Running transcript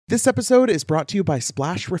This episode is brought to you by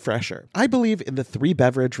Splash Refresher. I believe in the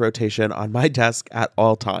 3-beverage rotation on my desk at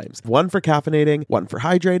all times. One for caffeinating, one for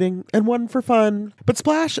hydrating, and one for fun. But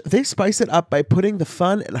Splash, they spice it up by putting the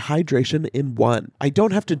fun and hydration in one. I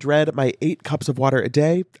don't have to dread my 8 cups of water a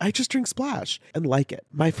day. I just drink Splash and like it.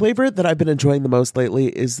 My flavor that I've been enjoying the most lately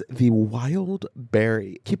is the Wild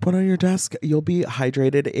Berry. Keep one on your desk. You'll be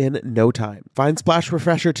hydrated in no time. Find Splash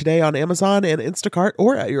Refresher today on Amazon and Instacart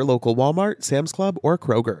or at your local Walmart, Sam's Club, or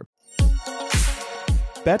Kroger.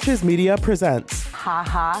 Betches Media presents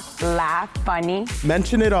Ha, laugh, funny.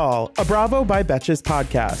 Mention It All, a Bravo by Betches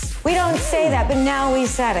podcast. We don't say that, but now we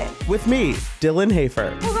said it. With me, Dylan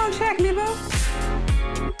Hafer. Who's gonna check me, boo?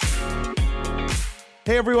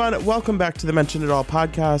 Hey everyone, welcome back to the Mention It All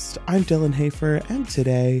podcast. I'm Dylan Hafer, and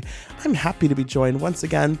today I'm happy to be joined once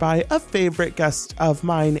again by a favorite guest of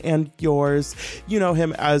mine and yours. You know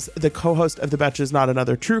him as the co-host of the Betches Not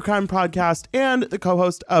Another True Crime podcast and the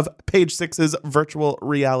co-host of Page Six's virtual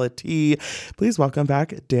reality. Please welcome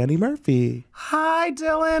back Danny Murphy. Hi,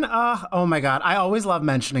 Dylan. Oh my God, I always love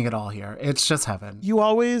mentioning it all here. It's just heaven. You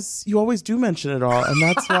always do mention it all, and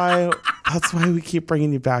that's why we keep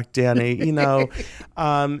bringing you back, Danny. You know.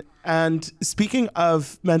 And speaking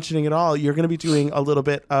of mentioning it all, you're going to be doing a little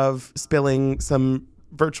bit of spilling some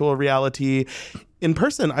virtual reality in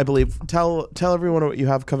person, I believe. Tell everyone what you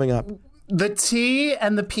have coming up. The tea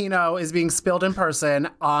and the Pinot is being spilled in person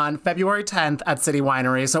on February 10th at City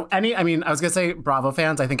Winery. So I was going to say Bravo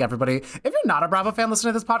fans. I think everybody, if you're not a Bravo fan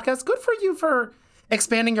listening to this podcast, good for you for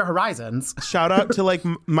expanding your horizons. Shout out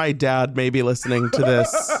to my dad maybe listening to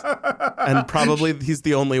this. And probably he's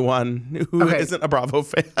the only one who isn't a Bravo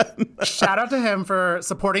fan. Shout out to him for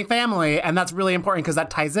supporting family. And that's really important because that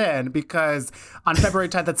ties in, because on February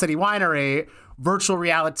 10th at City Winery, virtual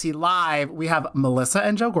reality live, we have Melissa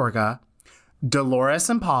and Joe Gorga, Dolores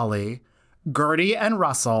and Polly, Gertie and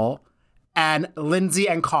Russell, and Lindsay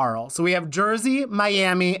and Carl. So we have Jersey,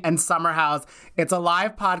 Miami, and Summer House. It's a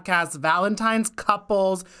live podcast, Valentine's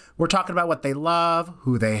couples. We're talking about what they love,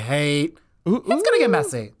 who they hate. It's going to get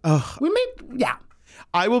messy.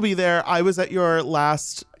 I will be there. I was at your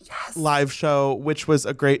last live show, which was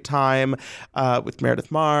a great time with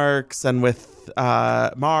Meredith Marks and with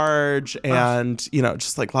Marge and,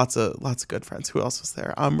 just like lots of good friends. Who else was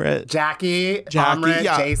there? Amrit. Jackie, Amrit,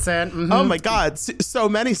 yeah. Jason. Mm-hmm. Oh my God. So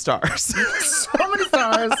many stars. So many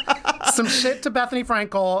stars. Some shit to Bethany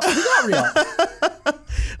Frankel. We got real.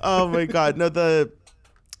 Oh my God. No,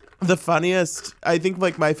 the funniest, I think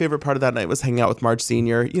my favorite part of that night was hanging out with Marge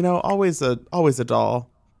Sr. Always a doll.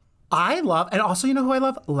 I love, and also, you know who I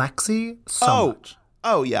love? Lexi so much.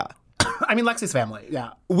 Oh, yeah. I mean, Lexi's family,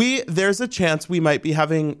 yeah. There's a chance we might be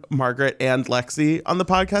having Margaret and Lexi on the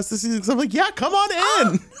podcast this season. So I'm like, yeah, come on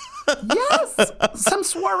in. Yes, some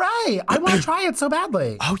soiree. I want to try it so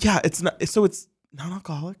badly. Oh, yeah. It's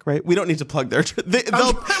non-alcoholic, right? We don't need to plug their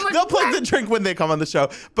they'll plug the drink when they come on the show.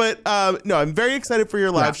 But no, I'm very excited for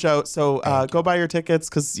your live show. So go buy your tickets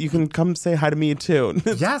because you can come say hi to me too.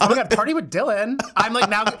 Yes, oh my God, party with Dylan. I'm like,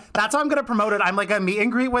 now that's how I'm gonna promote it. I'm like a meet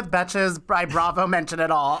and greet with Betches by Bravo. Mention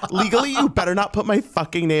it all. Legally, you better not put my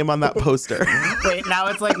fucking name on that poster. Wait,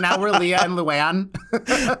 now we're Leah and Luann.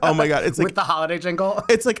 Oh my God, it's like with the holiday jingle.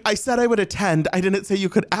 It's like I said I would attend. I didn't say you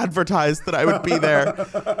could advertise that I would be there.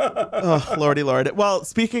 Oh, Lordy Lord. Well,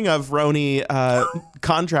 speaking of RHONY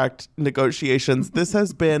contract negotiations, this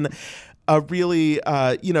has been a really,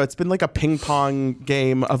 it's been like a ping pong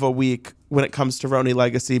game of a week when it comes to RHONY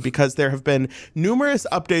Legacy, because there have been numerous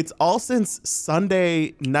updates all since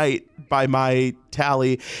Sunday night by my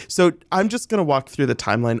tally. So I'm just going to walk through the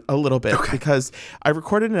timeline a little bit because I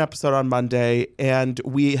recorded an episode on Monday and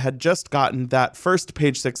we had just gotten that first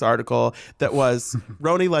Page Six article that was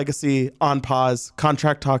RHONY Legacy on pause,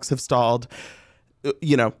 contract talks have stalled.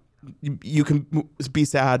 You can be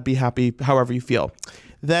sad, be happy, however you feel.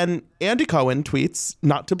 Then Andy Cohen tweets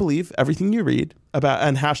not to believe everything you read about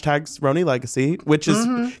and hashtags RHONY Legacy, which is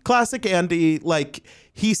classic Andy. Like,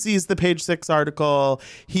 he sees the Page Six article,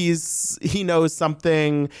 he knows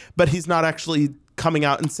something, but he's not actually coming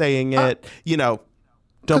out and saying it. Don't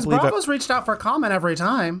believe it. Bravo's reached out for a comment every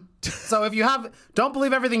time. So if you don't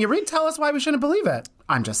believe everything you read, tell us why we shouldn't believe it.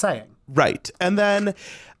 I'm just saying. Right. And then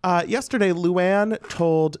yesterday, Luann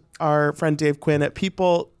told our friend Dave Quinn at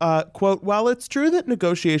People, quote, "While it's true that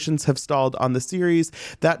negotiations have stalled on the series,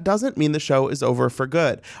 that doesn't mean the show is over for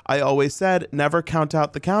good. I always said never count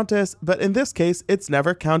out the Countess, but in this case, it's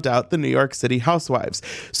never count out the New York City housewives."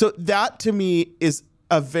 So that to me is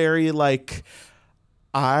a very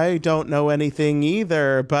I don't know anything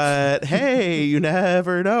either, but hey, you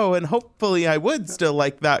never know. And hopefully I would still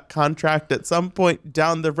like that contract at some point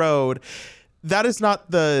down the road. That is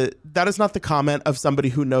not the comment of somebody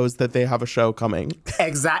who knows that they have a show coming.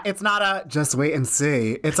 It's not a just wait and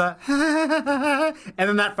see. It's a and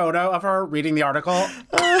then that photo of her reading the article.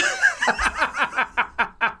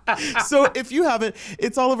 So if you haven't,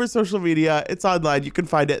 it's all over social media. It's online. You can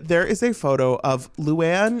find it. There is a photo of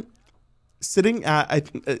Luann sitting at,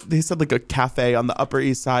 they said like a cafe on the Upper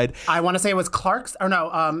East Side. I want to say it was Clark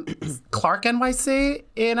NYC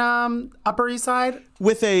in Upper East Side.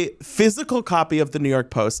 With a physical copy of the New York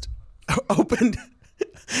Post opened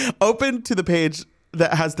to the page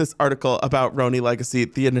that has this article about Roni Legacy,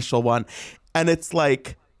 the initial one. And it's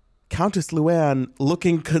like Countess Luann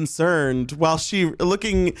looking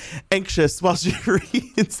anxious while she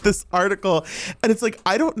reads this article. And it's like,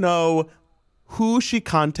 I don't know who she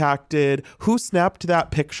contacted, who snapped that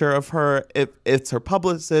picture of her. If it's her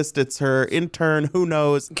publicist, it's her intern, who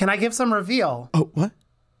knows? Can I give some reveal? Oh, what?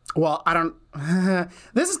 Well, I don't.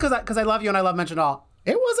 This is because I love you and I love Mention All.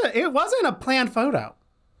 It wasn't a planned photo.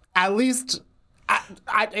 At least,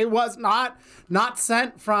 it was not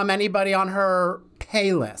sent from anybody on her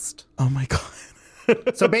pay list. Oh my God.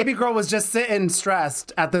 So baby girl was just sitting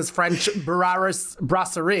stressed at this French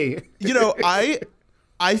brasserie. You know,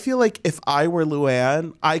 I feel like if I were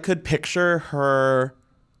Luann, I could picture her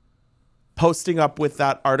posting up with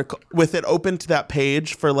that article, with it open to that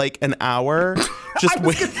page for like an hour, just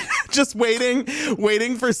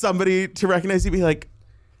waiting for somebody to recognize you, be like,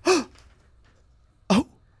 oh,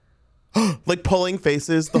 like pulling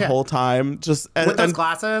faces the whole time, just with those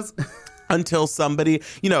glasses. Until somebody,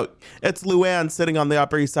 it's Luann sitting on the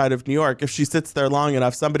Upper East Side of New York. If she sits there long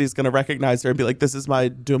enough, somebody's going to recognize her and be like, this is my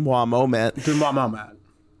Dumois moment.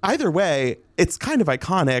 Either way, it's kind of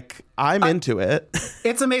iconic. I'm into it.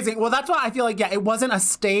 It's amazing. Well, that's why I feel like, it wasn't a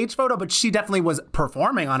stage photo, but she definitely was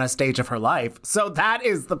performing on a stage of her life. So that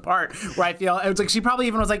is the part where I feel, it was like, she probably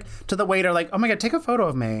even was like to the waiter, like, oh my God, take a photo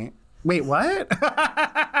of me. Wait, what?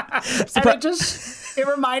 And it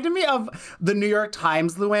reminded me of the New York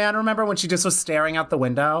Times Luann, remember when she just was staring out the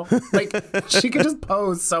window? Like, she could just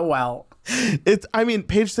pose so well.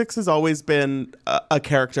 Page Six has always been a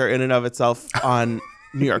character in and of itself on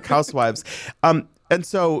New York Housewives. And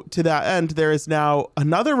so to that end, there is now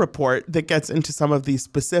another report that gets into some of the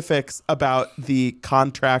specifics about the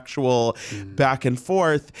contractual back and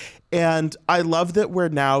forth. And I love that we're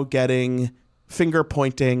now getting finger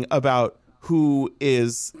pointing about who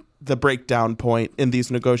is the breakdown point in these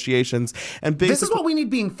negotiations. And this is what we need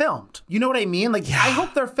being filmed. You know what I mean? Like, I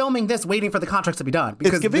hope they're filming this waiting for the contracts to be done,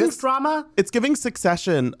 because this drama, it's giving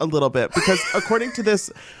Succession a little bit, because according to this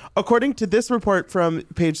report from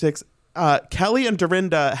Page Six, Kelly and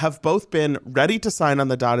Dorinda have both been ready to sign on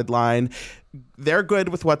the dotted line. They're good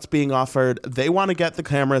with what's being offered. They want to get the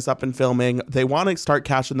cameras up and filming. They want to start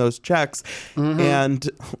cashing those checks. And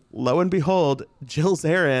lo and behold, Jill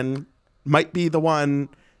Zarin might be the one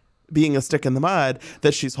being a stick in the mud,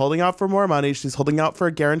 that she's holding out for more money. She's holding out for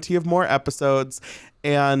a guarantee of more episodes.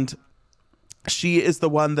 And she is the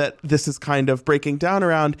one that this is kind of breaking down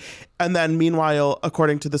around. And then meanwhile,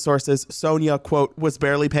 according to the sources, Sonia, quote, was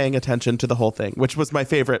barely paying attention to the whole thing, which was my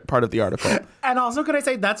favorite part of the article. And also, could I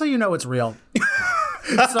say, that's how you know it's real.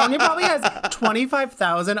 Sonia probably has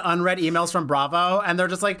 25,000 unread emails from Bravo, and they're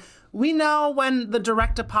just like, we know when the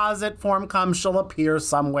direct deposit form comes, she'll appear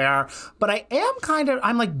somewhere. But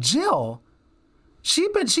I'm like, Jill,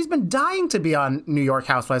 she's been dying to be on New York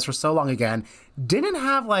Housewives for so long again. Didn't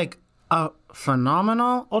have like a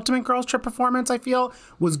phenomenal Ultimate Girls Trip performance, I feel.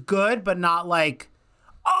 Was good, but not like,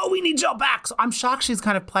 oh, we need Jill back. So I'm shocked she's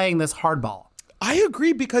kind of playing this hardball. I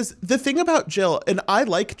agree, because the thing about Jill, and I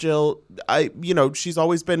like Jill, she's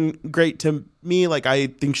always been great to me. Like, I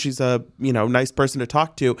think she's a, nice person to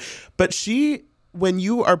talk to. But when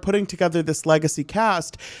you are putting together this legacy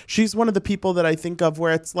cast, she's one of the people that I think of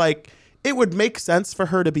where it's like, it would make sense for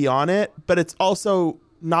her to be on it, but it's also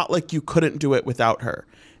not like you couldn't do it without her.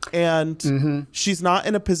 And she's not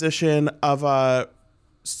in a position of a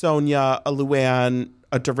Sonia, a Luann,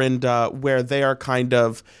 a Dorinda, where they are kind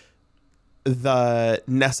of the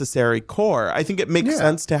necessary core. I think it makes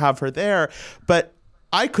sense to have her there, but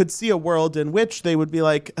I could see a world in which they would be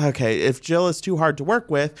like, okay, if Jill is too hard to work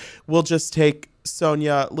with, we'll just take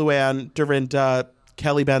Sonia, Luann, Dorinda,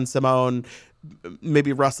 Kelly Ben Simone,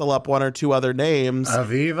 maybe rustle up one or two other names.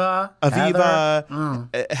 Aviva,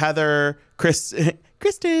 Heather,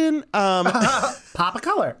 Kristen, Papa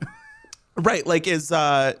Color. Right, like is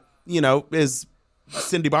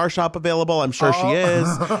Cindy Barshop available? I'm sure she is.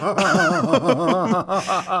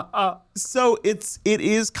 So it's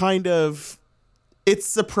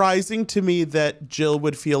surprising to me that Jill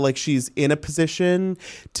would feel like she's in a position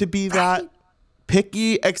to be that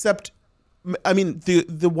picky, except I mean,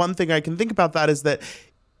 the one thing I can think about that is that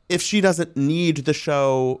if she doesn't need the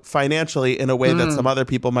show financially in a way that some other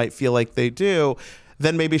people might feel like they do,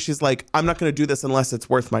 then maybe she's like, I'm not going to do this unless it's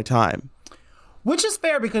worth my time. Which is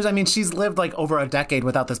fair because, I mean, she's lived like over a decade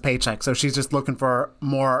without this paycheck. So she's just looking for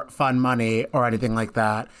more fun money or anything like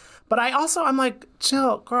that. But I'm like,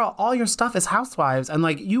 chill, girl, all your stuff is Housewives. And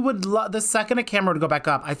like, you would love, the second a camera would go back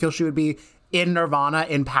up, I feel she would be in Nirvana,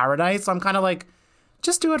 in paradise. So I'm kind of like,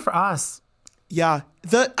 just do it for us. Yeah.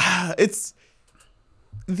 It's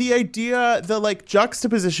the idea, the like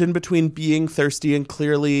juxtaposition between being thirsty and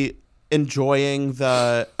clearly enjoying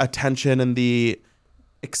the attention and the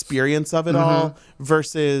experience of it all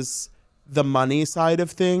versus the money side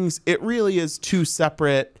of things. It really is two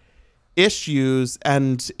separate issues,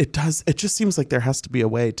 and it just seems like there has to be a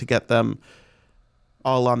way to get them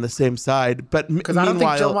all on the same side. But because I don't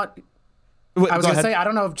think Jill I was go gonna ahead. say, I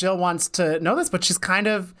don't know if Jill wants to know this, but she's kind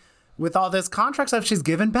of, with all this contract stuff, she's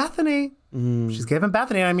given Bethany. She's given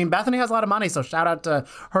Bethany. I mean, Bethany has a lot of money, so shout out to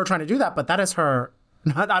her trying to do that. But that is her.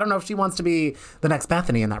 I don't know if she wants to be the next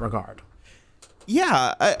Bethany in that regard.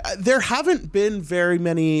 Yeah, there haven't been very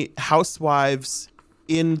many housewives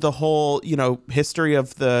in the whole, history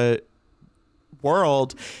of the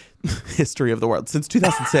world since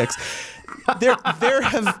 2006.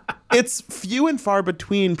 It's few and far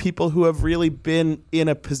between people who have really been in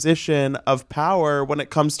a position of power when it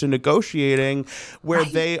comes to negotiating, where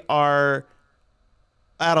they are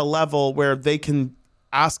at a level where they can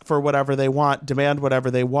ask for whatever they want, demand whatever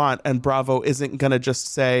they want, and Bravo isn't going to just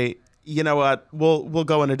say, you know what, we'll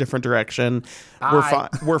go in a different direction.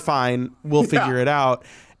 We're fine. We'll figure it out.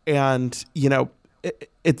 And,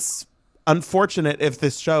 it's unfortunate if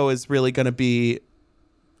this show is really going to be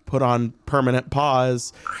put on permanent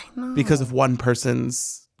pause because of one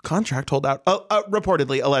person's contract holdout.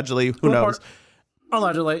 Reportedly, allegedly, who knows?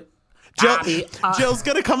 Allegedly. Jill's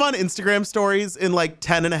going to come on Instagram stories in like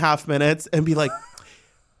 10 and a half minutes and be like,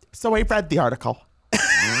 so I read the article.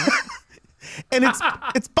 And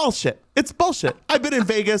it's bullshit. It's bullshit. I've been in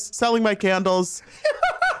Vegas selling my candles.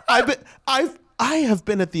 I have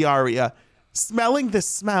been at the Aria smelling this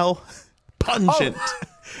smell pungent,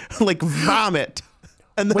 like vomit.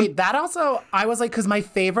 And then, wait, that also, I was like, because my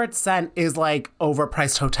favorite scent is like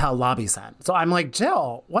overpriced hotel lobby scent. So I'm like,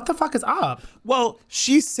 Jill, what the fuck is up? well,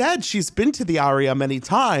 she said she's been to the Aria many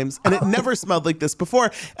times and it never smelled like this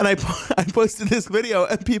before. And I posted this video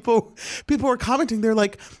and people were commenting. They're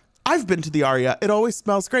like, I've been to the Aria. It always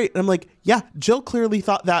smells great. And I'm like, yeah, Jill clearly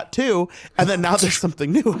thought that too. And then now there's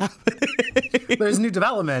something new happening. There's new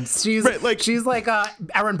developments. She's like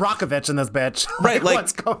Aaron Brockovich in this bitch. Right, like,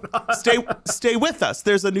 what's going on? Stay with us.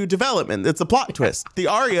 There's a new development. It's a plot twist. The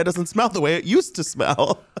Aria doesn't smell the way it used to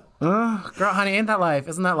smell. Girl, honey, ain't that life?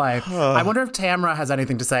 Isn't that life? I wonder if Tamra has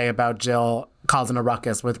anything to say about Jill causing a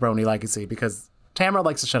ruckus with Roni Legacy, because Tamra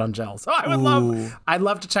likes to shit on Jill. So I'd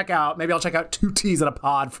love to check out, maybe I'll check out 2 T's in a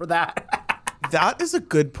Pod for that. That is a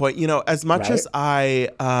good point. As much as I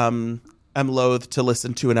am loath to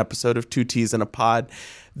listen to an episode of 2 T's in a Pod,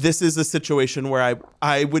 this is a situation where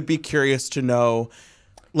I would be curious to know,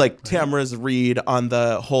 like, Tamra's read on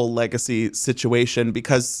the whole Legacy situation,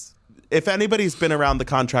 because if anybody's been around the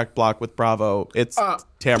contract block with Bravo, it's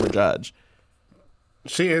Tamra Judge.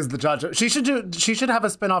 She is the judge. She should have a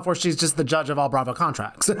spinoff where she's just the judge of all Bravo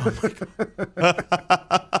contracts.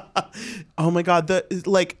 Oh my God.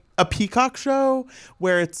 Like a Peacock show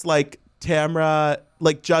where it's like Tamra,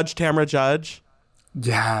 like Judge Tamra Judge.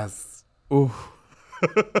 Yes. Ooh.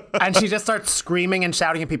 And she just starts screaming and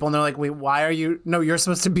shouting at people, and they're like, wait, why are you? No, you're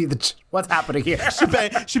supposed to be what's happening here?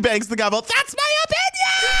 She bangs the gavel. That's my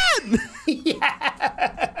opinion!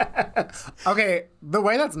 Yeah. Okay, the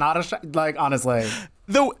way that's not honestly.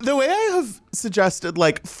 The way I have suggested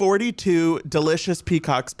like 42 delicious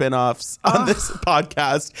Peacock spinoffs on this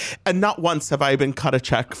podcast, and not once have I been cut a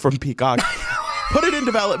check from Peacock. Put it in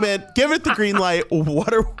development, give it the green light.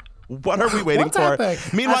 What are we waiting What's for? happening?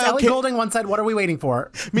 Meanwhile, as Ellie Goulding once said, what are we waiting for?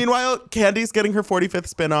 Meanwhile, Candy's getting her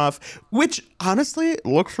 45th spinoff, which honestly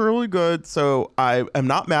looks really good. So I am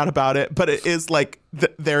not mad about it, but it is like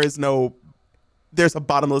there's a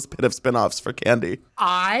bottomless pit of spinoffs for Candy.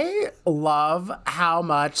 I love how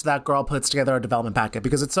much that girl puts together a development packet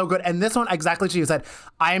because it's so good. And this one, exactly as you said,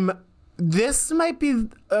 this might be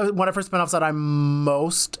one of her spinoffs that I'm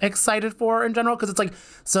most excited for in general, because it's like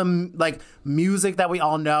some like music that we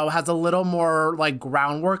all know, has a little more like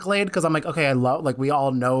groundwork laid, because I'm like, okay, I love, like, we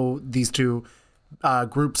all know these two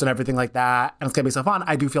groups and everything like that, and it's gonna be so fun.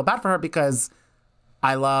 I do feel bad for her because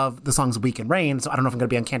I love the songs Week and Rain, so I don't know if I'm going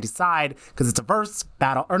to be on Candy's side because it's a verse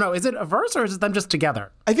battle. Or no, is it a verse or is it them just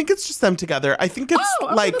together? I think it's just them together. I think it's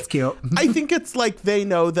that's cute. I think it's like they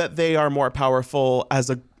know that they are more powerful as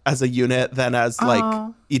a unit than as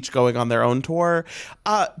like each going on their own tour.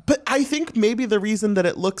 But I think maybe the reason that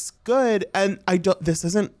it looks good, and this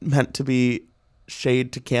isn't meant to be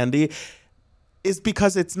shade to Candy, is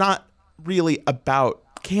because it's not really about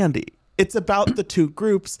Candy. It's about the two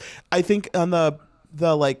groups. I think on the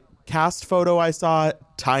like cast photo I saw,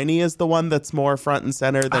 Tiny is the one that's more front and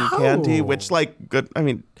center than Candy, which like good. I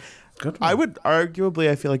mean, good one. I would arguably,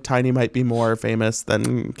 I feel like Tiny might be more famous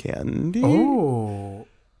than Candy.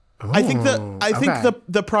 I think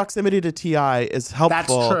the proximity to T.I. is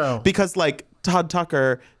helpful. That's true. Because like Todd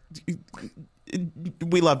Tucker,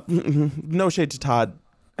 we love, no shade to Todd,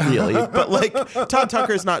 really, but like Todd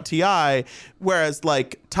Tucker's not T.I., whereas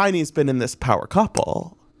like Tiny's been in this power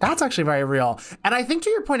couple. That's actually very real. And I think to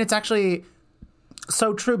your point, it's actually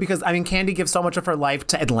so true because, I mean, Candy gives so much of her life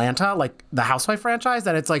to Atlanta, like the Housewife franchise,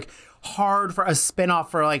 that it's like hard for a spinoff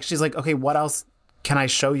for like, she's like, okay, what else can I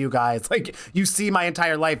show you guys? Like, you see my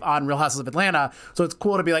entire life on Real Houses of Atlanta. So it's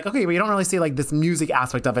cool to be like, okay, but you don't really see like this music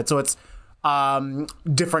aspect of it. So it's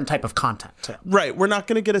different type of content too. Right. We're not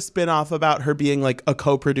going to get a spin-off about her being like a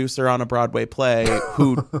co-producer on a Broadway play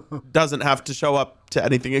who doesn't have to show up to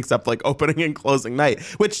anything except like opening and closing night,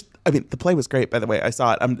 which, I mean, the play was great, by the way. I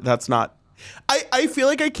saw it. That's not... I feel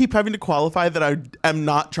like I keep having to qualify that I am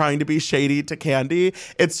not trying to be shady to Candy.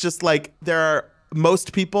 It's just like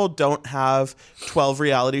most people don't have 12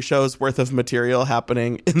 reality shows worth of material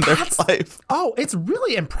happening in their life. Oh, it's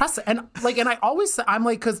really impressive. And I always say, I'm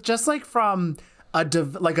like, because just like from a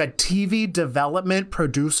TV development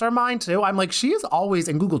producer mind too, I'm like, she is always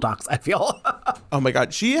in Google Docs, I feel. Oh my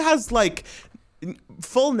God. She has like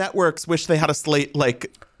full networks wish they had a slate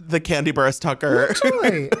like the Candy Burris Tucker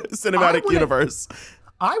cinematic universe.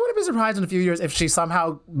 I wouldn't be surprised in a few years if she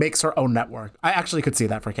somehow makes her own network. I actually could see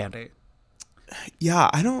that for Candy. Yeah,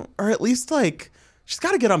 or at least like she's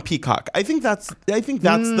got to get on Peacock. I think that's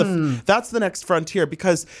the next frontier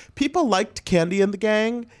because people liked Candy and the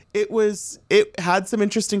Gang. It had some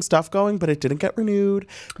interesting stuff going, but it didn't get renewed.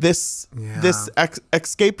 This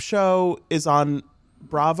Escape show is on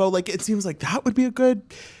Bravo. Like it seems like that would be a good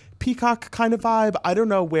Peacock kind of vibe. I don't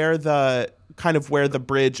know where the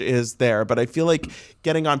bridge is there, but I feel like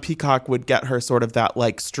getting on Peacock would get her sort of that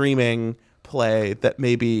like streaming play that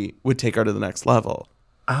maybe would take her to the next level.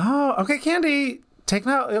 Oh, okay, Candy, take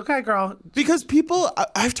note. Okay, girl. Because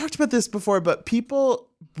I've talked about this before, but people,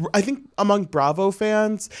 I think among Bravo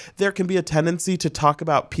fans, there can be a tendency to talk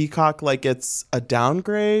about Peacock like it's a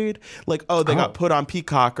downgrade. Like, they got put on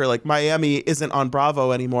Peacock, or like Miami isn't on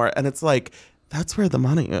Bravo anymore. And it's like, that's where the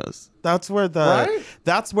money is. That's where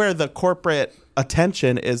the corporate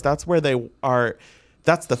attention is. That's where they are.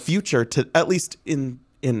 That's the future, to at least in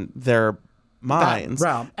their minds.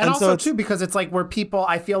 And also too, because it's like where people,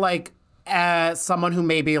 I feel like as someone who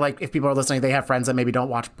maybe like, if people are listening, they have friends that maybe don't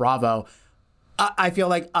watch Bravo. I feel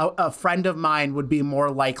like a friend of mine would be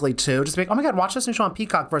more likely to just be like, oh my God, watch this new show on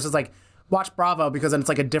Peacock versus like watch Bravo, because then it's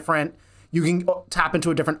like a different, you can tap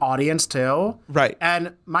into a different audience too. Right.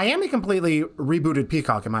 And Miami completely rebooted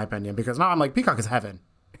Peacock in my opinion, because now I'm like, Peacock is heaven.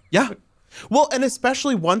 Yeah. Well, and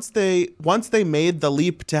especially once they made the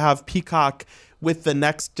leap to have Peacock with the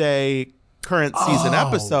next day current season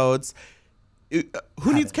episodes,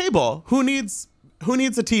 who needs cable? Who needs a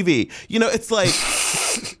TV? You know, it's like,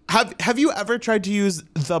 have you ever tried to use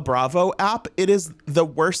the Bravo app? It is the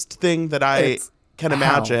worst thing that I can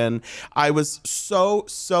imagine. I was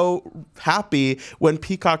so happy when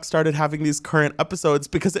Peacock started having these current episodes,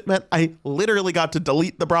 because it meant I literally got to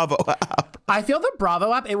delete the Bravo app. I feel the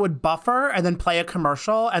Bravo app, it would buffer and then play a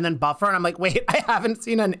commercial and then buffer. And I'm like, wait, I haven't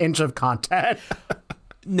seen an inch of content.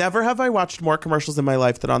 Never have I watched more commercials in my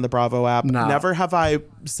life than on the Bravo app. No. Never have I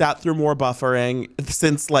sat through more buffering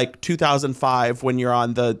since like 2005, when you're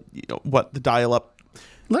on the dial-up.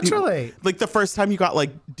 Literally. Like the first time you got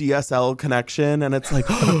like DSL connection, and it's like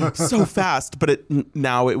so fast, but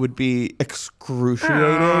now it would be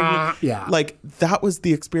excruciating. Yeah. Like that was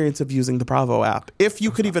the experience of using the Bravo app, if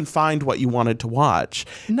you could even find what you wanted to watch.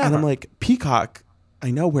 Never. And I'm like, Peacock,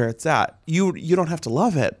 I know where it's at. You don't have to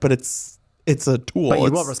love it, but it's a tool. But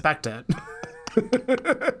you will respect it.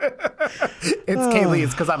 It's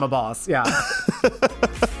Kaylee's because I'm a boss. Yeah.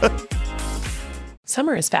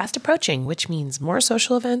 Summer is fast approaching, which means more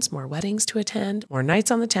social events, more weddings to attend, more nights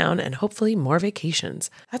on the town, and hopefully more vacations.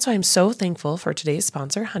 That's why I'm so thankful for today's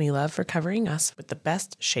sponsor, Honeylove, for covering us with the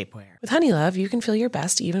best shapewear. With Honeylove, you can feel your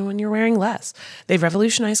best even when you're wearing less. They've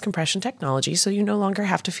revolutionized compression technology so you no longer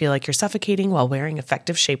have to feel like you're suffocating while wearing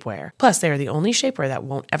effective shapewear. Plus, they are the only shapewear that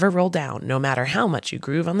won't ever roll down, no matter how much you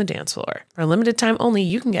groove on the dance floor. For a limited time only,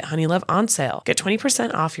 you can get Honeylove on sale. Get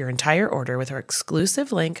 20% off your entire order with our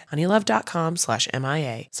exclusive link, honeylove.com/MIA.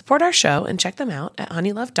 Support our show and check them out at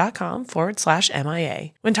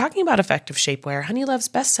honeylove.com/MIA. When talking about effective shapewear, Honeylove's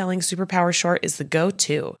best-selling Superpower Short is the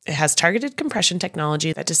go-to. It has targeted compression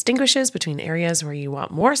technology that distinguishes between areas where you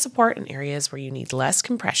want more support and areas where you need less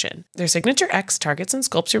compression. Their Signature X targets and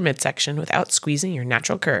sculpts your midsection without squeezing your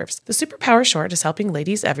natural curves. The Superpower Short is helping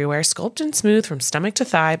ladies everywhere sculpt and smooth from stomach to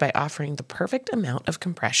thigh by offering the perfect amount of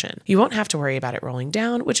compression. You won't have to worry about it rolling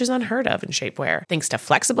down, which is unheard of in shapewear, thanks to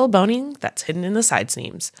flexible boning that's hidden in the side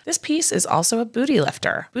seams. This piece is also a booty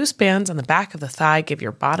lifter. Boost bands on the back of the thigh give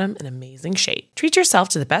your bottom an amazing shape. Treat yourself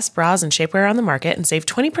to the best bras and shapewear on the market and save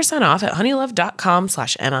 20% off at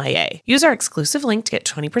honeylove.com/MIA. Use our exclusive link to get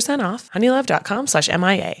 20% off,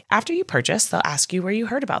 honeylove.com/MIA. After you purchase, they'll ask you where you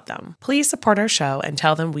heard about them. Please support our show and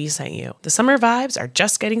tell them we sent you. The summer vibes are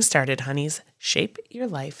just getting started, honeys. Shape your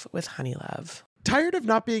life with Honeylove. Tired of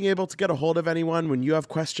not being able to get a hold of anyone when you have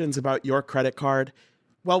questions about your credit card?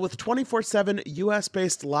 Well, with 24/7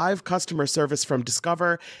 US-based live customer service from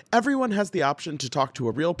Discover, everyone has the option to talk to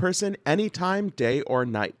a real person anytime, day or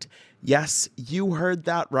night. Yes, you heard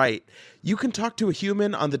that right. You can talk to a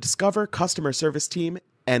human on the Discover customer service team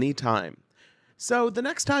anytime. So the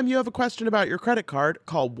next time you have a question about your credit card,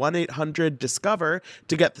 call 1-800-DISCOVER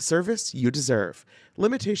to get the service you deserve.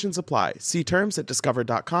 Limitations apply. See terms at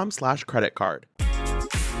discover.com/creditcard.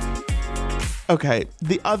 Okay,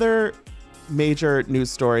 the other major news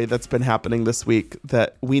story that's been happening this week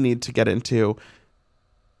that we need to get into,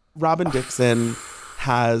 Robin Dixon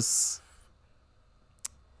has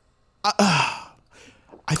I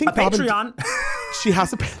think a Patreon. She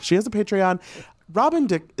has a Patreon.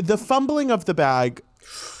 The fumbling of the bag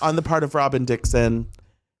on the part of Robin Dixon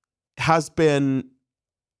has been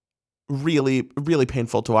really, really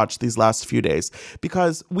painful to watch these last few days,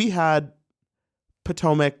 because we had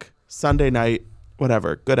Potomac Sunday night,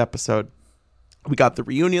 whatever, good episode. We got the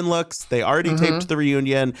reunion looks. They already taped the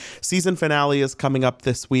reunion. Season finale is coming up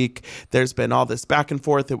this week. There's been all this back and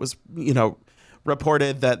forth. It was,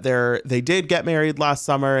 reported that they did get married last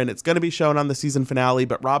summer, and it's going to be shown on the season finale,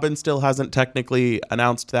 but Robin still hasn't technically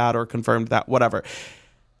announced that or confirmed that, whatever.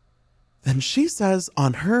 Then she says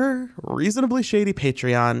on her reasonably shady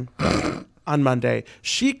Patreon on Monday,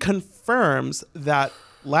 she confirms that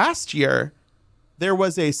last year there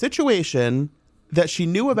was a situation that she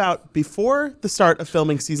knew about before the start of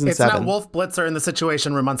filming season 7. It's not Wolf Blitzer in the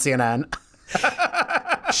Situation Room on CNN.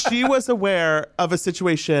 She was aware of a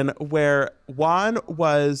situation where Juan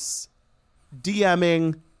was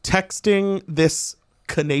DMing, texting this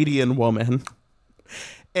Canadian woman.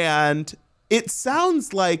 And it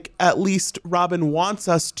sounds like at least Robin wants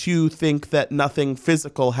us to think that nothing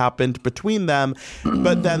physical happened between them.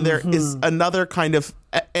 But then there is another kind of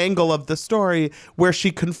angle of the story where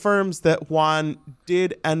she confirms that Juan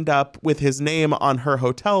did end up with his name on her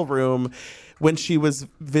hotel room when she was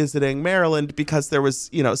visiting Maryland, because there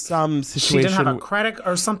was, some situation. She didn't have a credit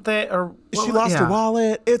or something, or she lost her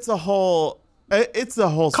wallet. It's a whole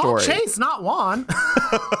story. Call Chase, not Juan.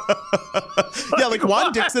 Yeah,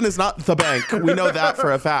 Juan Dixon is not the bank. We know that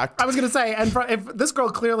for a fact. I was going to say, and if this girl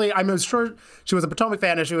clearly, I'm sure she was a Potomac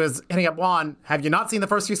fan and she was hitting up Juan. Have you not seen the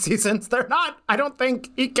first few seasons? They're not. I don't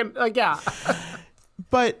think he can.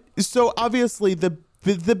 But so obviously the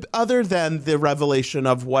other than the revelation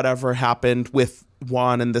of whatever happened with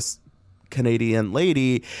Juan and this Canadian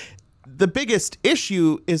lady, the biggest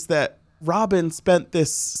issue is that Robin spent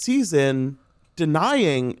this season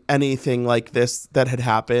denying anything like this that had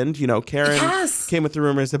happened. Karen came with the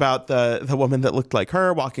rumors about the woman that looked like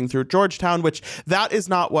her walking through Georgetown, which that is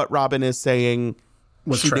not what Robin is saying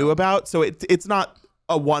she knew about. So it's not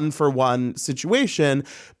a one-for-one situation,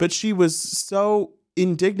 but she was so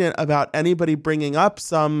indignant about anybody bringing up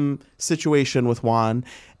some situation with Juan,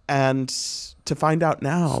 and to find out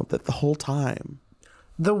now that the whole time.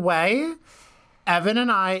 The way Evan and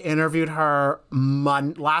I interviewed her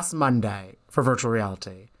last Monday for Virtual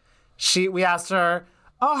Reality, we asked her,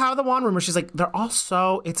 how are the Juan rumors? She's like, they're all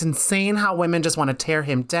it's insane how women just want to tear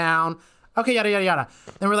him down. Okay, yada, yada, yada.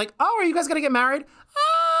 Then we're like, are you guys going to get married?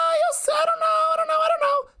 Yes, I don't know.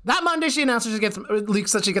 That Monday she announced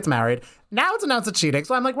leaks that she gets married. Now it's announced that cheating.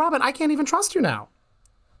 So I'm like, Robin, I can't even trust you now.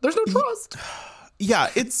 There's no trust. Yeah,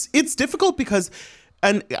 it's difficult because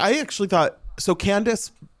And I actually thought, so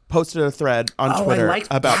Candace posted a thread on Twitter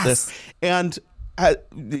about this. And,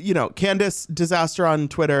 Candace Disaster on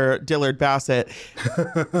Twitter, Dillard Bassett,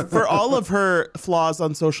 for all of her flaws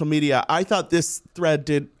on social media, I thought this thread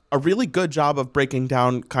did a really good job of breaking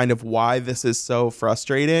down kind of why this is so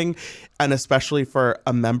frustrating, and especially for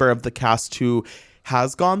a member of the cast who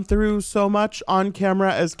has gone through so much on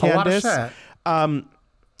camera as Candace. A lot of shit.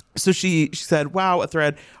 So she said, wow, a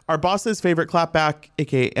thread. Our boss's favorite clapback,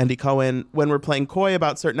 aka Andy Cohen, when we're playing coy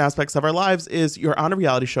about certain aspects of our lives is you're on a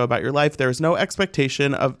reality show about your life. There is no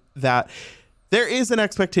expectation of that. There is an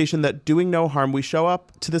expectation that doing no harm, we show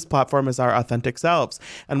up to this platform as our authentic selves.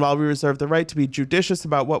 And while we reserve the right to be judicious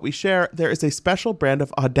about what we share, there is a special brand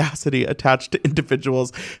of audacity attached to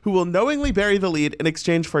individuals who will knowingly bury the lead in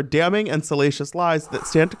exchange for damning and salacious lies that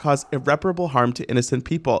stand to cause irreparable harm to innocent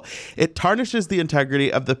people. It tarnishes the integrity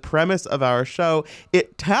of the premise of our show.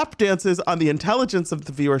 It tap dances on the intelligence of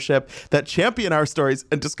the viewership that champion our stories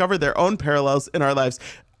and discover their own parallels in our lives.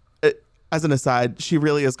 As an aside, she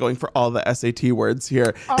really is going for all the SAT words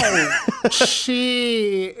here. Oh,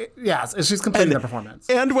 she's completing the performance.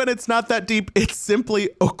 And when it's not that deep, it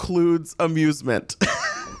simply occludes amusement.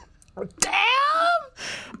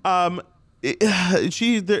 Damn!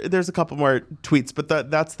 There's a couple more tweets, but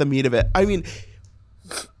that's the meat of it. I mean,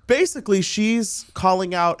 basically, she's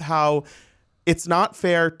calling out how it's not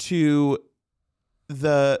fair to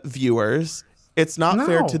the viewers. It's not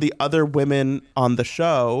fair to the other women on the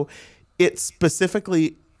show. It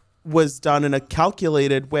specifically was done in a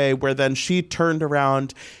calculated way where then she turned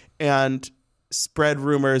around and spread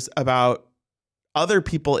rumors about other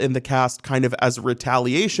people in the cast kind of as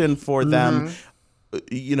retaliation for them,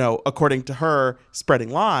 according to her,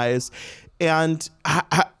 spreading lies. And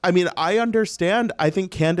I mean, I understand. I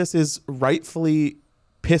think Candace is rightfully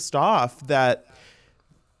pissed off that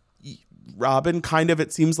Robin kind of,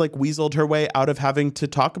 it seems like, weaseled her way out of having to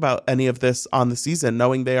talk about any of this on the season,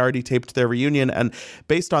 knowing they already taped their reunion. And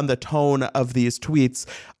based on the tone of these tweets,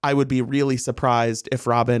 I would be really surprised if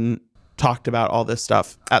Robin talked about all this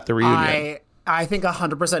stuff at the reunion. I think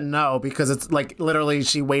 100% no, because it's like literally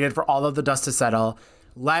she waited for all of the dust to settle,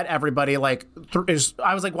 let everybody I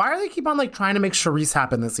was like, why are they keep on trying to make Charisse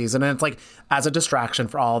happen this season? And it's like as a distraction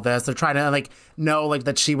for all of this. They're trying to know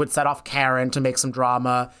that she would set off Karen to make some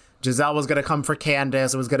drama. Giselle was going to come for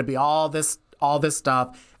Candace. It was going to be all this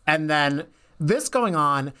stuff. And then this going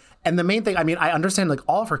on. And the main thing, I mean, I understand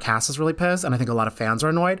all of her cast is really pissed. And I think a lot of fans are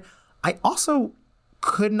annoyed. I also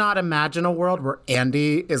could not imagine a world where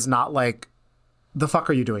Andy is not like, the fuck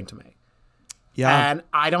are you doing to me? Yeah. And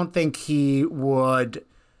I don't think he would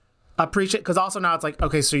appreciate, because also now it's like,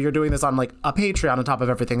 okay, so you're doing this on a Patreon on top of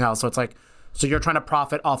everything else. So it's like, so you're trying to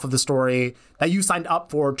profit off of the story that you signed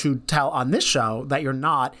up for to tell on this show that you're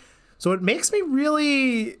not. So it makes me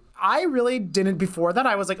I really didn't before that.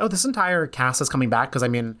 I was like, oh, this entire cast is coming back. Because I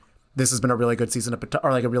mean, this has been a really good season of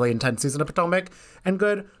a really intense season of Potomac and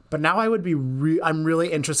good. But now I would be, I'm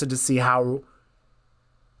really interested to see how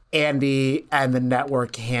Andy and the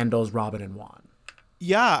network handles Robin and Juan.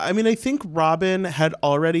 Yeah, I mean, I think Robin had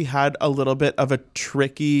already had a little bit of a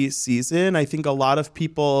tricky season. I think a lot of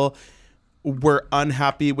people were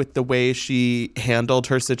unhappy with the way she handled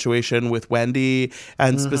her situation with Wendy,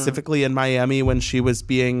 and specifically in Miami when she was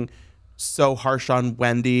being so harsh on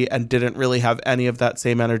Wendy and didn't really have any of that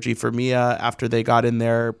same energy for Mia after they got in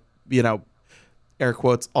their, air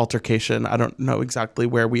quotes, altercation. I don't know exactly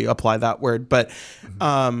where we apply that word, but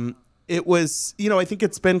it was, I think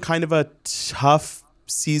it's been kind of a tough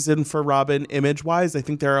season for Robin image-wise. I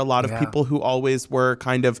think there are a lot of people who always were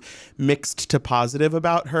kind of mixed to positive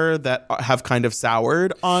about her that have kind of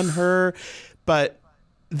soured on her. But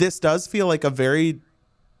this does feel like a very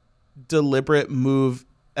deliberate move,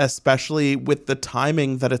 especially with the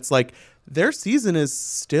timing that it's like their season is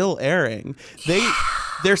still airing.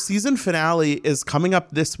 Their season finale is coming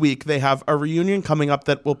up this week. They have a reunion coming up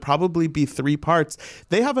that will probably be 3 parts.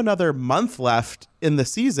 They have another month left in the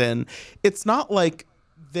season. It's not like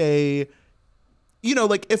they,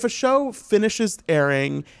 if a show finishes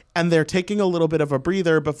airing and they're taking a little bit of a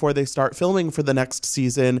breather before they start filming for the next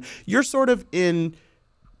season, you're sort of in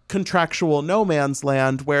contractual no man's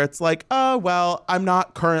land where it's like, oh, well, I'm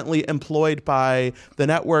not currently employed by the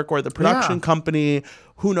network or the production company.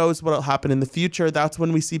 Who knows what will happen in the future? That's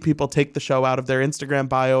when we see people take the show out of their Instagram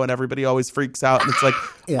bio and everybody always freaks out. And it's like,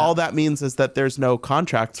 all that means is that there's no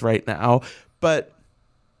contracts right now. But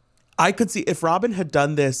I could see if Robin had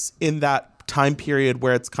done this in that time period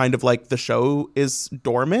where it's kind of like the show is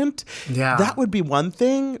dormant, that would be one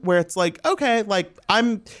thing where it's like, okay,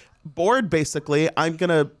 I'm bored basically. I'm going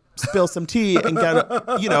to spill some tea and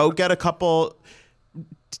get a couple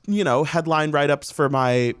headline write-ups for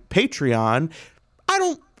my Patreon.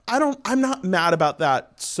 I'm not mad about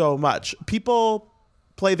that so much. People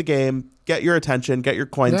play the game, get your attention, get your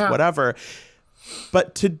coins, whatever.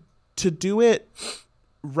 But to do it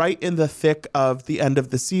right in the thick of the end of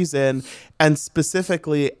the season, and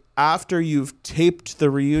specifically after you've taped the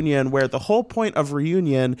reunion, where the whole point of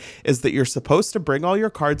reunion is that you're supposed to bring all your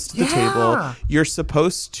cards to the table. You're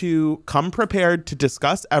supposed to come prepared to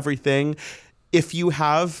discuss everything. If you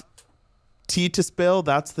have tea to spill,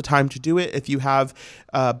 that's the time to do it. If you have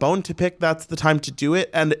a bone to pick, that's the time to do it.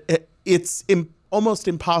 And it's almost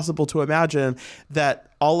impossible to imagine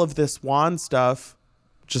that all of this Juan stuff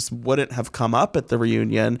just wouldn't have come up at the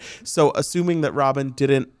reunion. So assuming that Robin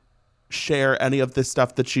didn't share any of this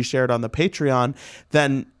stuff that she shared on the Patreon,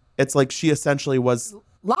 then it's like she essentially was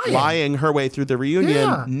lying her way through the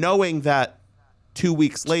reunion, knowing that 2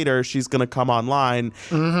 weeks later she's going to come online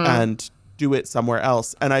and do it somewhere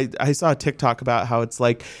else. And I saw a TikTok about how it's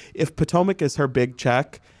like, if Potomac is her big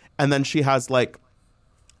check and then she has like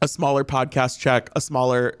a smaller podcast check, a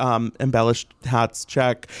smaller embellished hats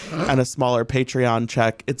check, and a smaller Patreon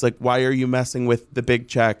check, it's like, why are you messing with the big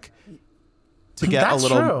check to get a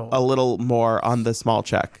little more on the small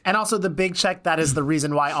check? And also the big check, that is the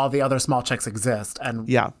reason why all the other small checks exist. And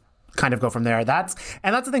kind of go from there. That's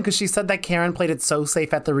the thing, because she said that Karen played it so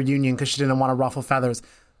safe at the reunion because she didn't want to ruffle feathers.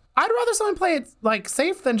 I'd rather someone play it like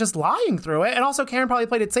safe than just lying through it. And also Karen probably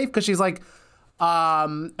played it safe because she's like,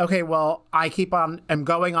 okay, well, I'm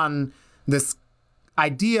going on this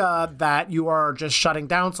idea that you are just shutting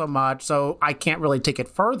down so much, so I can't really take it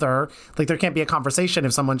further. Like, there can't be a conversation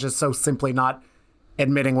if someone's just so simply not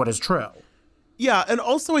admitting what is true. Yeah, and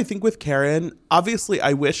also I think with Karen, obviously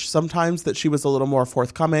I wish sometimes that she was a little more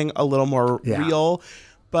forthcoming, a little more real,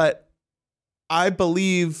 but I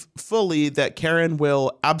believe fully that Karen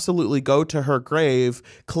will absolutely go to her grave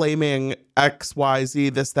claiming X, Y, Z,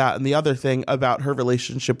 this, that, and the other thing about her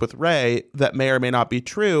relationship with Ray that may or may not be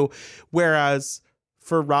true. Whereas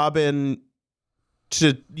for Robin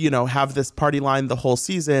to, have this party line the whole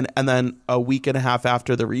season, and then a week and a half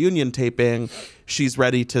after the reunion taping, she's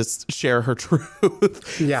ready to share her truth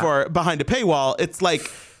for behind a paywall. It's like,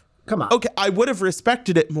 come on. Okay, I would have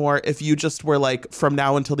respected it more if you just were like, from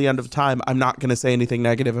now until the end of time, I'm not going to say anything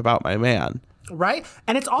negative about my man. Right?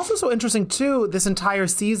 And it's also so interesting, too, this entire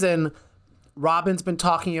season, Robin's been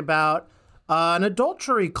talking about an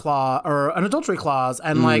adultery clause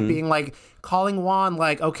and like being like, calling Juan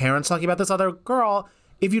like, oh, Karen's talking about this other girl.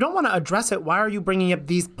 If you don't want to address it, why are you bringing up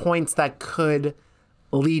these points that could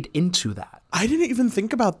lead into that? I didn't even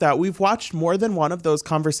think about that. We've watched more than one of those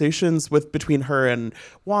conversations between her and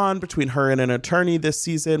Juan, between her and an attorney this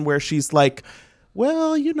season, where she's like,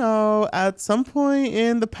 well, at some point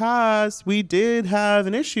in the past, we did have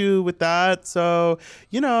an issue with that. So,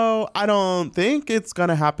 I don't think it's going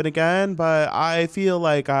to happen again, but I feel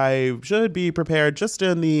like I should be prepared just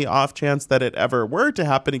in the off chance that it ever were to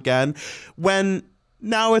happen again. When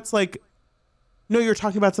now it's like, no, you're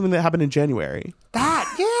talking about something that happened in January.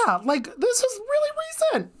 Like, this is really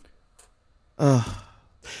recent.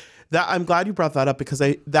 I'm glad you brought that up, because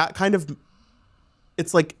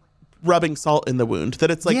it's like rubbing salt in the wound. That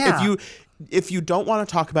it's like, if you don't want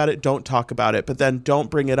to talk about it, don't talk about it, but then don't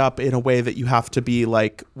bring it up in a way that you have to be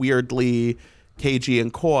like weirdly cagey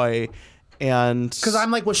and coy. And because I'm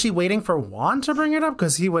like, was she waiting for Juan to bring it up?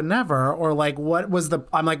 Because he would never. Or like, what is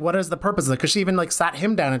the purpose of it? Because she even like sat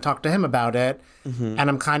him down and talked to him about it. Mm-hmm. And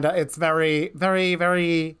I'm it's very, very,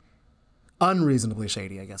 very unreasonably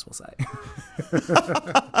shady, I guess we'll say.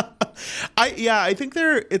 I think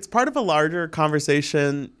it's part of a larger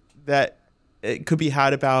conversation that it could be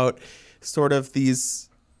had about sort of these,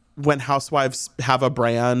 when housewives have a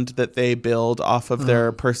brand that they build off of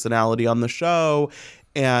their personality on the show,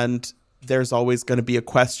 and there's always going to be a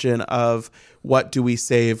question of, what do we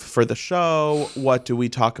save for the show? What do we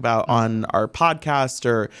talk about on our podcast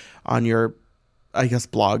or on your, I guess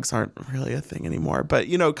blogs aren't really a thing anymore, but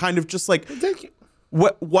kind of just like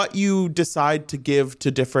what you decide to give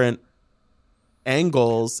to different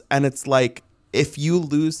angles. And it's like, if you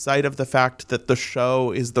lose sight of the fact that the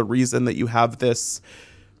show is the reason that you have this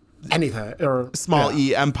anything or small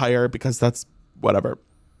e empire, because that's whatever,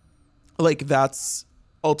 like that's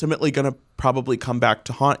ultimately going to probably come back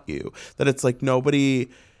to haunt you. That it's like, nobody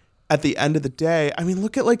at the end of the day, I mean,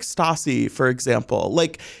 look at like Stassi, for example.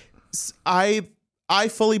 Like I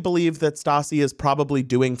fully believe that Stassi is probably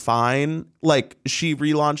doing fine. Like, she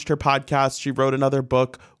relaunched her podcast, she wrote another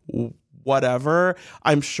book, whatever.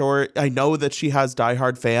 I know that she has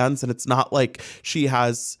diehard fans, and it's not like she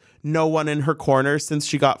has no one in her corner since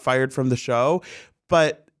she got fired from the show.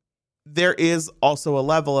 But there is also a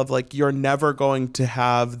level of like, you're never going to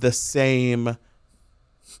have the same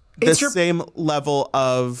same level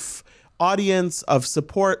of audience, of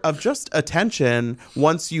support, of just attention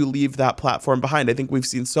once you leave that platform behind. I think we've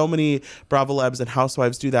seen so many Bravolebs and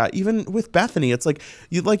housewives do that. Even with Bethany, it's like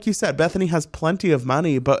you said, Bethany has plenty of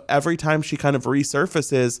money, but every time she kind of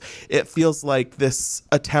resurfaces, it feels like this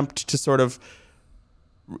attempt to sort of,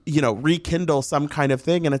 you know, rekindle some kind of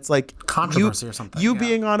thing. And it's like controversy or something. You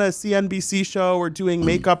being on a CNBC show or doing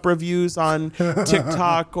makeup reviews on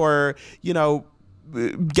TikTok or, you know,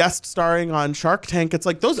 guest starring on Shark Tank. It's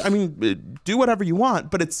like those, I mean, do whatever you want,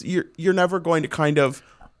 but it's, you're never going to kind of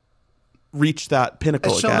reach that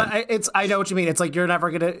pinnacle again. I know what you mean. It's like, you're never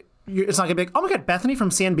going to, it's not gonna be like, oh my God, Bethany from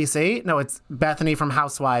CNBC. No, it's Bethany from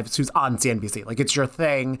Housewives who's on CNBC. Like, it's your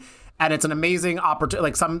thing. And it's an amazing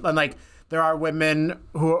opportunity. Like there are women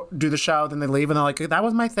who do the show, then they leave and they're like, that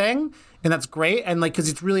was my thing. And that's great. And like, cause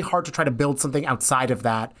it's really hard to try to build something outside of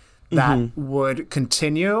that would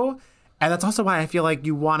continue. And that's also why I feel like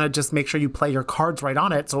you want to just make sure you play your cards right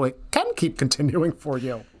on it so it can keep continuing for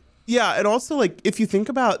you. Yeah. And also, like, if you think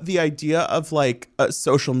about the idea of like a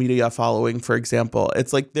social media following, for example,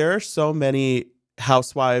 it's like there are so many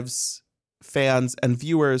Housewives fans and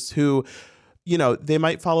viewers who, you know, they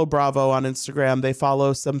might follow Bravo on Instagram. They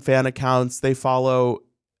follow some fan accounts. They follow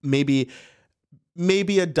maybe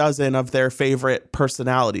a dozen of their favorite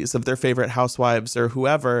personalities, of their favorite housewives or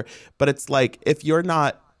whoever. But it's like, if you're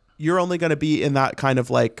only going to be in that kind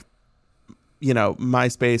of like, you know,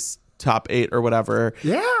 MySpace top 8 or whatever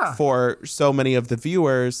for so many of the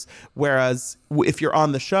viewers. Whereas if you're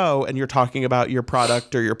on the show and you're talking about your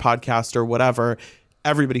product or your podcast or whatever,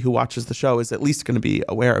 everybody who watches the show is at least going to be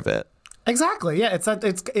aware of it. Exactly. Yeah.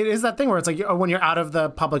 It is that thing where it's like, when you're out of the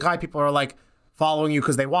public eye, people are like following you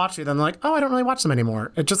because they watch you. Then they're like, oh, I don't really watch them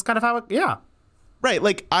anymore. It's just kind of how it, Right.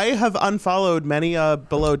 Like, I have unfollowed many a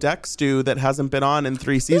Below Deck stew that hasn't been on in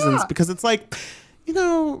 3 seasons because it's like, you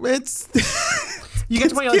know, it's... You get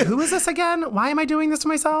to point, you're like, who is this again? Why am I doing this to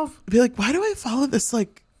myself? Be like, why do I follow this,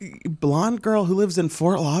 like, blonde girl who lives in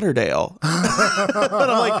Fort Lauderdale? And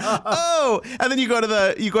I'm like, oh. And then you go to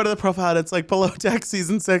the profile and it's like Below Deck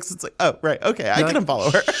season 6. It's like, oh, right. Okay. I can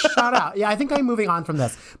unfollow her. Shout out. Yeah, I think I'm moving on from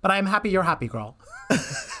this, but I'm happy you're happy, girl.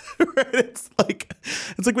 Right? It's like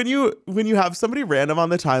when you have somebody random on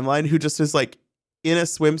the timeline who just is like in a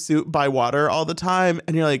swimsuit by water all the time,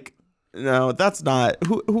 and you're like, no, that's not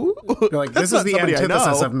who. You're like, this is the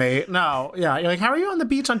antithesis of me. No, yeah. You're like, how are you on the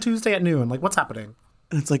beach on Tuesday at noon? Like, what's happening?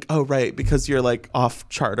 And it's like, oh, right, because you're like off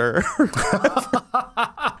charter.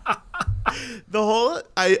 The whole,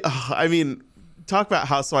 I mean, talk about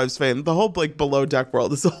Housewives fame. The whole like Below Deck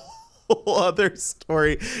world is a whole other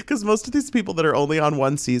story, because most of these people that are only on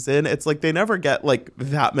one season, it's like they never get like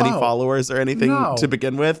that many followers or anything to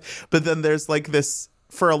begin with. But then there's like this,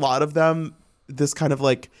 for a lot of them, this kind of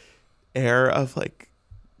like air of like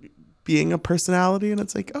being a personality, and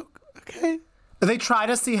it's like, oh, okay. They try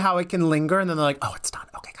to see how it can linger, and then they're like, oh, it's done.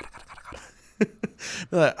 Okay, got it.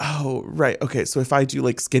 They're like, oh, right. Okay, so if I do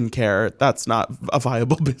like skincare, that's not a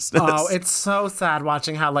viable business. Oh, it's so sad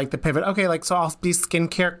watching how like the pivot. Okay, like, so I'll be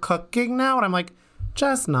skincare cooking now, and I'm like,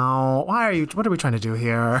 just no. What are we trying to do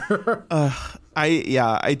here?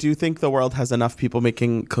 I do think the world has enough people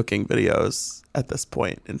making cooking videos at this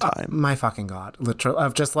point in time. My fucking God, literally,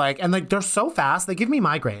 of just like, and like they're so fast, they give me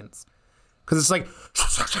migraines. Because it's like,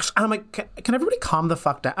 and I'm like, can everybody calm the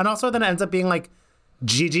fuck down? And also then it ends up being like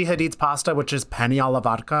Gigi Hadid's pasta, which is penne alla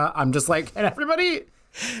vodka. I'm just like, and everybody,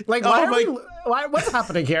 like, what's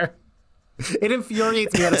happening here? It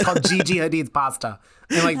infuriates me that it's called Gigi Hadid's pasta.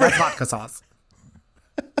 And like, that's vodka sauce.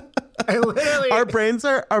 Our brains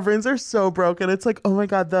are so broken. It's like, oh my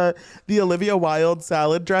God, the Olivia Wilde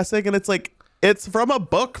salad dressing. And it's like, it's from a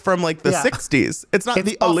book from like the 60s. It's not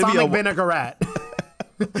the Olivia vinaigrette.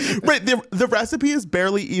 Right. The recipe is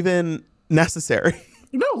barely even necessary.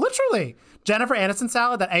 No, literally. Jennifer Aniston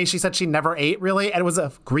salad that she said she never ate, really. And it was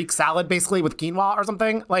a Greek salad basically with quinoa or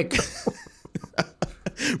something. Like,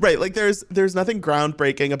 right. Like there's nothing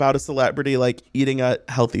groundbreaking about a celebrity like eating a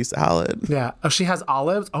healthy salad. Yeah. Oh, she has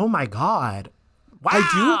olives. Oh my God.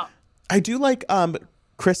 Wow. I do like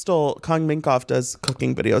Crystal Kong Minkoff does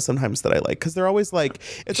cooking videos sometimes that I like, because they're always like,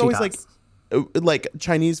 like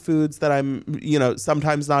Chinese foods that I'm, you know,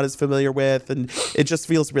 sometimes not as familiar with, and it just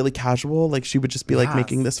feels really casual. Like she would just be like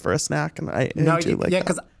making this for a snack, and I do like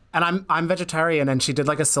that. And I'm vegetarian, and she did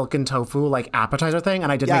like a silken tofu like appetizer thing,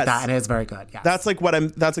 and I did make that, and it is very good. Yes. That's exactly what I'm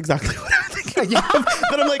thinking.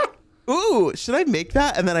 But I'm like, ooh, should I make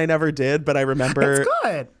that? And then I never did, but I remember. It's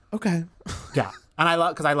good. Okay. Yeah, and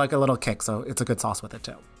because I like a little kick, so it's a good sauce with it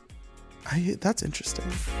too. That's interesting.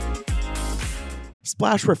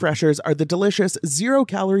 Splash Refreshers are the delicious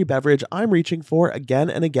zero-calorie beverage I'm reaching for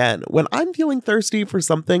again and again when I'm feeling thirsty for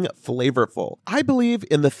something flavorful. I believe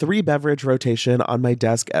in the 3-beverage rotation on my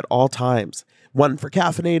desk at all times. One for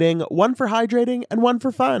caffeinating, one for hydrating, and one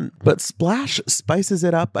for fun. But Splash spices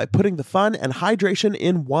it up by putting the fun and hydration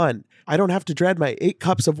in one. I don't have to dread my 8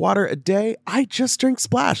 cups of water a day. I just drink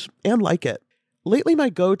Splash and like it. Lately, my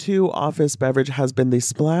go-to office beverage has been the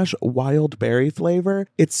Splash Wild Berry flavor.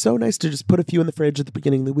 It's so nice to just put a few in the fridge at the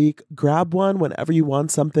beginning of the week, grab one whenever you want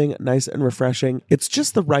something nice and refreshing. It's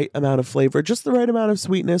just the right amount of flavor, just the right amount of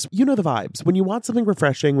sweetness. You know the vibes. When you want something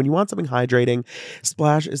refreshing, when you want something hydrating,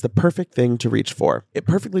 Splash is the perfect thing to reach for. It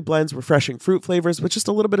perfectly blends refreshing fruit flavors with just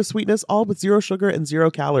a little bit of sweetness, all with 0 sugar and 0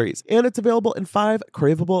 calories. And it's available in 5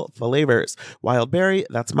 craveable flavors. Wild Berry,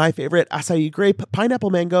 that's my favorite, acai grape, pineapple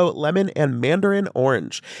mango, lemon, and mandarin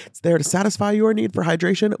orange. It's there to satisfy your need for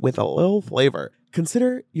hydration with a little flavor.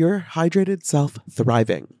 Consider your hydrated self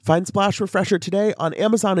thriving. Find Splash Refresher today on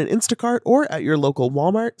Amazon and Instacart or at your local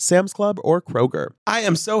Walmart, Sam's Club, or Kroger. I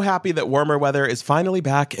am so happy that warmer weather is finally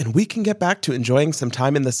back and we can get back to enjoying some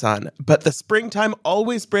time in the sun. But the springtime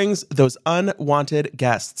always brings those unwanted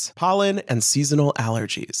guests, pollen and seasonal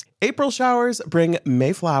allergies. April showers bring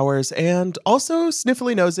May flowers and also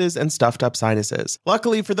sniffly noses and stuffed up sinuses.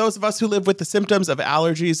 Luckily, for those of us who live with the symptoms of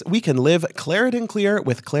allergies, we can live Claritin Clear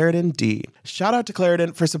with Claritin D. Shout out to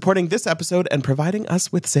Claritin for supporting this episode and providing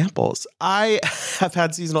us with samples. I have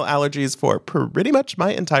had seasonal allergies for pretty much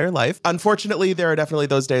my entire life. Unfortunately, there are definitely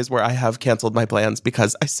those days where I have canceled my plans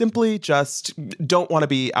because I simply just don't want to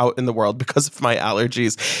be out in the world because of my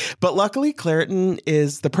allergies. But luckily, Claritin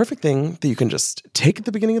is the perfect thing that you can just take at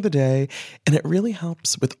the beginning of the day, and it really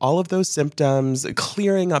helps with all of those symptoms,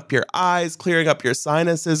 clearing up your eyes, clearing up your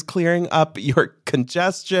sinuses, clearing up your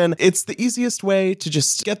congestion. It's the easiest way to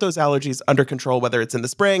just get those allergies under control, whether it's in the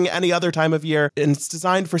spring, any other time of year, and it's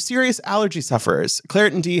designed for serious allergy sufferers.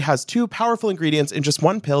 Claritin D has 2 powerful ingredients in just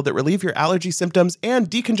one pill that relieve your allergy symptoms and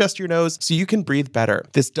decongest your nose so you can breathe better.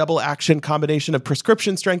 This double action combination of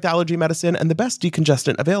prescription strength allergy medicine and the best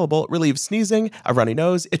decongestant available relieves sneezing, a runny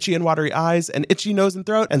nose, itchy and watery eyes, an itchy nose and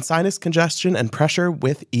throat, and sinus congestion and pressure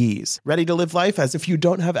with ease. Ready to live life as if you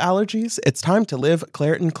don't have allergies? It's time to live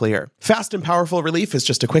Claritin Clear. Fast and powerful relief is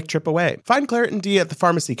just a quick trip away. Find Claritin D at the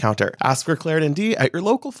pharmacy counter. Ask for Claritin D at your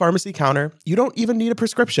local pharmacy counter. You don't even need a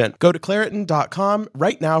prescription. Go to Claritin.com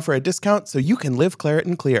right now for a discount so you can live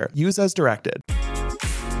Claritin Clear. Use as directed.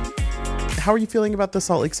 How are you feeling about the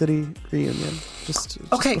Salt Lake City reunion? Just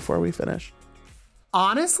before we finish.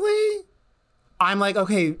 Honestly, I'm like,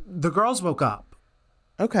 okay, the girls woke up.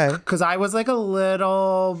 Okay. Because I was like a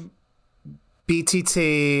little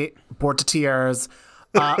BTT, bored to tears.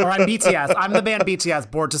 Or I'm BTS. I'm the band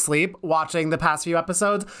BTS, bored to sleep, watching the past few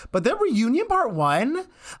episodes. But the reunion part 1,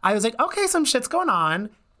 I was like, okay, some shit's going on.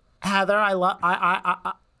 Heather,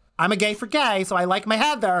 I'm a gay for gay, so I like my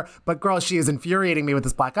Heather. But girl, she is infuriating me with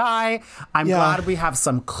this black eye. I'm glad we have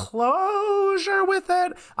some closure with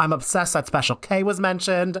it. I'm obsessed that Special K was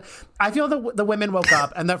mentioned. I feel the women woke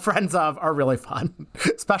up and the friends of are really fun.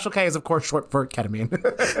 Special K is, of course, short for ketamine.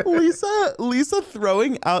 Lisa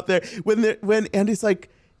throwing out there when Andy's like,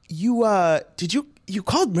 you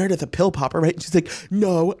called Meredith a pill popper, right? And she's like,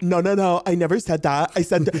 no, I never said that. I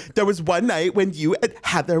said there was one night when you and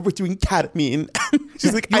Heather were doing ketamine.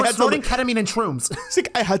 She's like, you were snorting ketamine and shrooms. She's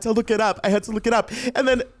like, I had to look it up. And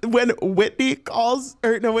then when Whitney calls,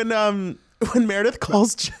 when Meredith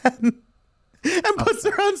calls Jen and puts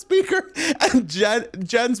her on speaker, and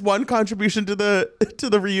Jen's one contribution to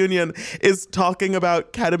the reunion is talking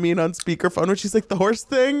about ketamine on speakerphone, when she's like, the horse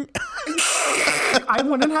thing. I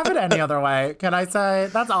wouldn't have it any other way. Can I say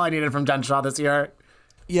that's all I needed from Jen Shaw this year?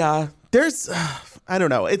 Yeah, there's, I don't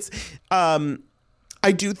know. It's,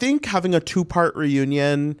 I do think having a 2-part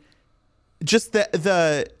reunion, just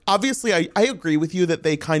the obviously I agree with you that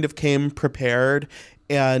they kind of came prepared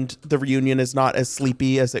and the reunion is not as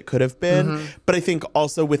sleepy as it could have been. Mm-hmm. But I think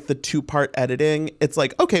also with the 2-part editing, it's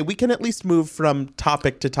like, okay, we can at least move from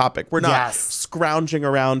topic to topic. We're not scrounging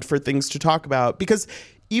around for things to talk about, because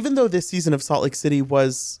even though this season of Salt Lake City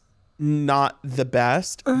was not the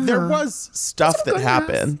best, there was stuff that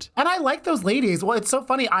happened. And I like those ladies. Well, it's so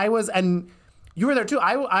funny. And you were there too.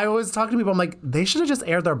 I was talking to people. I'm like, they should have just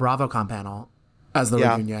aired their BravoCon panel as the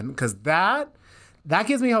reunion, because that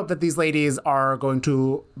gives me hope that these ladies are going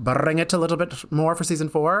to bring it to a little bit more for season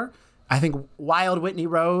 4. I think Wild Whitney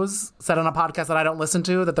Rose said on a podcast that I don't listen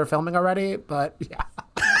to that they're filming already, but yeah.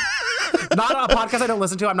 Not a podcast I don't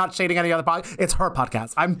listen to. I'm not shading any other podcast. It's her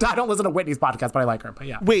podcast. I don't listen to Whitney's podcast, but I like her. But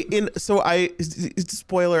yeah. Wait,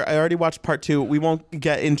 spoiler, I already watched part 2. We won't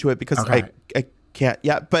get into it because I can't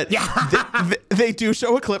yet, but they do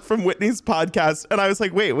show a clip from Whitney's podcast, and I was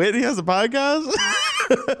like, wait, Whitney has a podcast?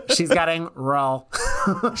 She's getting raw.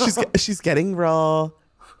 she's getting raw.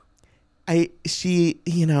 She,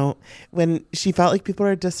 you know, when she felt like people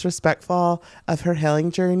were disrespectful of her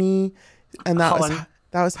healing journey, and that was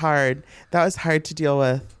hard. That was hard to deal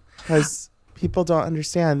with because people don't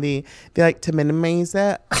understand. They like to minimize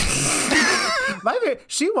it.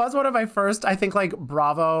 She was one of my first, I think, like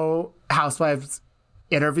Bravo Housewives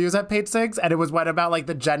interviews at Page Six, and it was one about like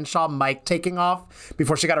the Jen Shaw mic taking off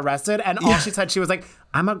before she got arrested, and all she said, she was like,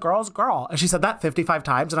 "I'm a girl's girl," and she said that 55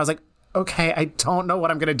 times, and I was like, okay, I don't know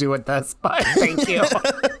what I'm gonna do with this, but thank you.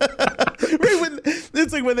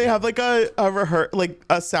 It's like when they have like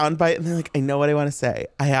a sound bite, and they're like, I know what I want to say.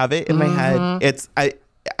 I have it in my head.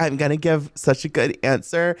 I'm gonna give such a good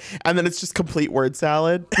answer, and then it's just complete word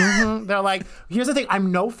salad. They're like, here's the thing,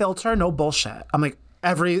 I'm no filter, no bullshit. I'm like,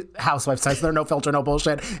 every housewife says they're no filter, no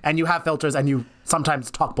bullshit, and you have filters and you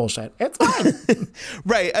sometimes talk bullshit. It's fine.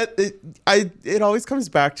 Right. It always comes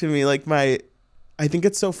back to me, like I think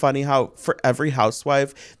it's so funny how for every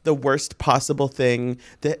housewife, the worst possible thing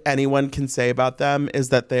that anyone can say about them is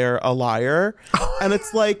that they're a liar. And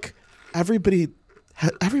it's like, everybody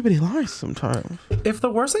lies sometimes. If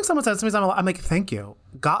the worst thing someone says to me is I'm like, thank you.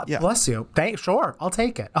 God bless you. Sure, I'll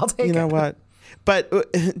take it. You know what? But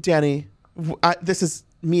Danny, this is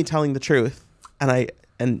me telling the truth, and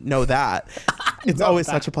know that. It's always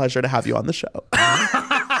such a pleasure to have you on the show.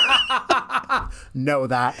 Know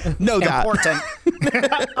that. Important.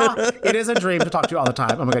 It is a dream to talk to you all the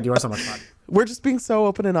time. Oh my God, you are so much fun. We're just being so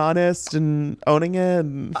open and honest and owning it.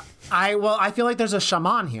 And I feel like there's a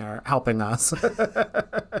shaman here helping us.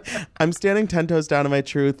 I'm standing 10 toes down on my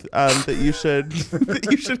truth that you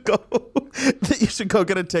should go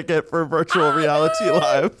get a ticket for Virtual Reality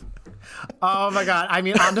Live. Oh my God. I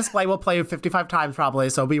mean, On Display will play 55 times probably,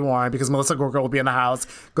 so be warned, because Melissa Gorga will be in the house.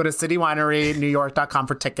 Go to citywinerynewyork.com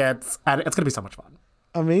for tickets, and it's going to be so much fun.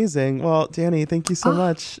 Amazing. Well, Danny, thank you so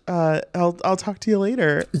much. I'll talk to you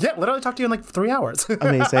later. Yeah, literally talk to you in like 3 hours.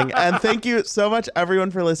 Amazing. And thank you so much,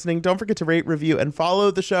 everyone, for listening. Don't forget to rate, review, and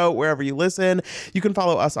follow the show wherever you listen. You can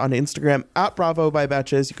follow us on Instagram at Bravo by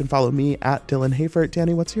Betches. You can follow me at Dylan Hafer.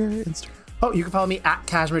 Danny, what's your Instagram? Oh, you can follow me at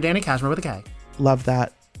Cashmere Danny, Cashmere with a K. Love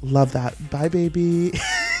that. Love that. Bye, baby.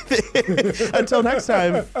 Until next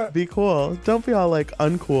time, be cool. Don't be all like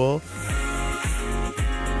uncool.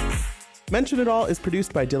 Mention It All is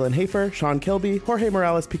produced by Dylan Hafer, Sean Kilby, Jorge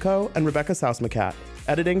Morales-Pico, and Rebecca Sausmacat.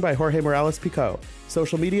 Editing by Jorge Morales-Pico.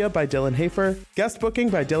 Social media by Dylan Hafer. Guest booking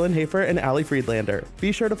by Dylan Hafer and Ali Friedlander.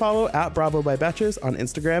 Be sure to follow at Bravo by Betches on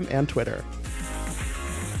Instagram and Twitter.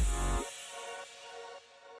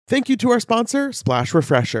 Thank you to our sponsor, Splash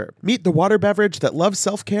Refresher. Meet the water beverage that loves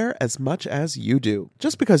self-care as much as you do.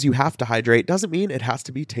 Just because you have to hydrate doesn't mean it has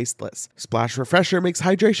to be tasteless. Splash Refresher makes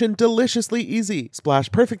hydration deliciously easy.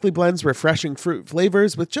 Splash perfectly blends refreshing fruit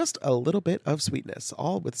flavors with just a little bit of sweetness,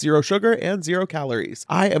 all with 0 sugar and 0 calories.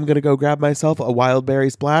 I am going to go grab myself a wild berry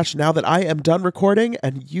splash now that I am done recording,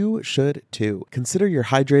 and you should too. Consider your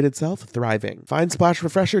hydrated self thriving. Find Splash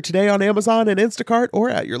Refresher today on Amazon and Instacart or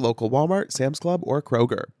at your local Walmart, Sam's Club, or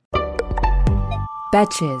Kroger.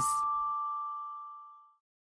 Betches.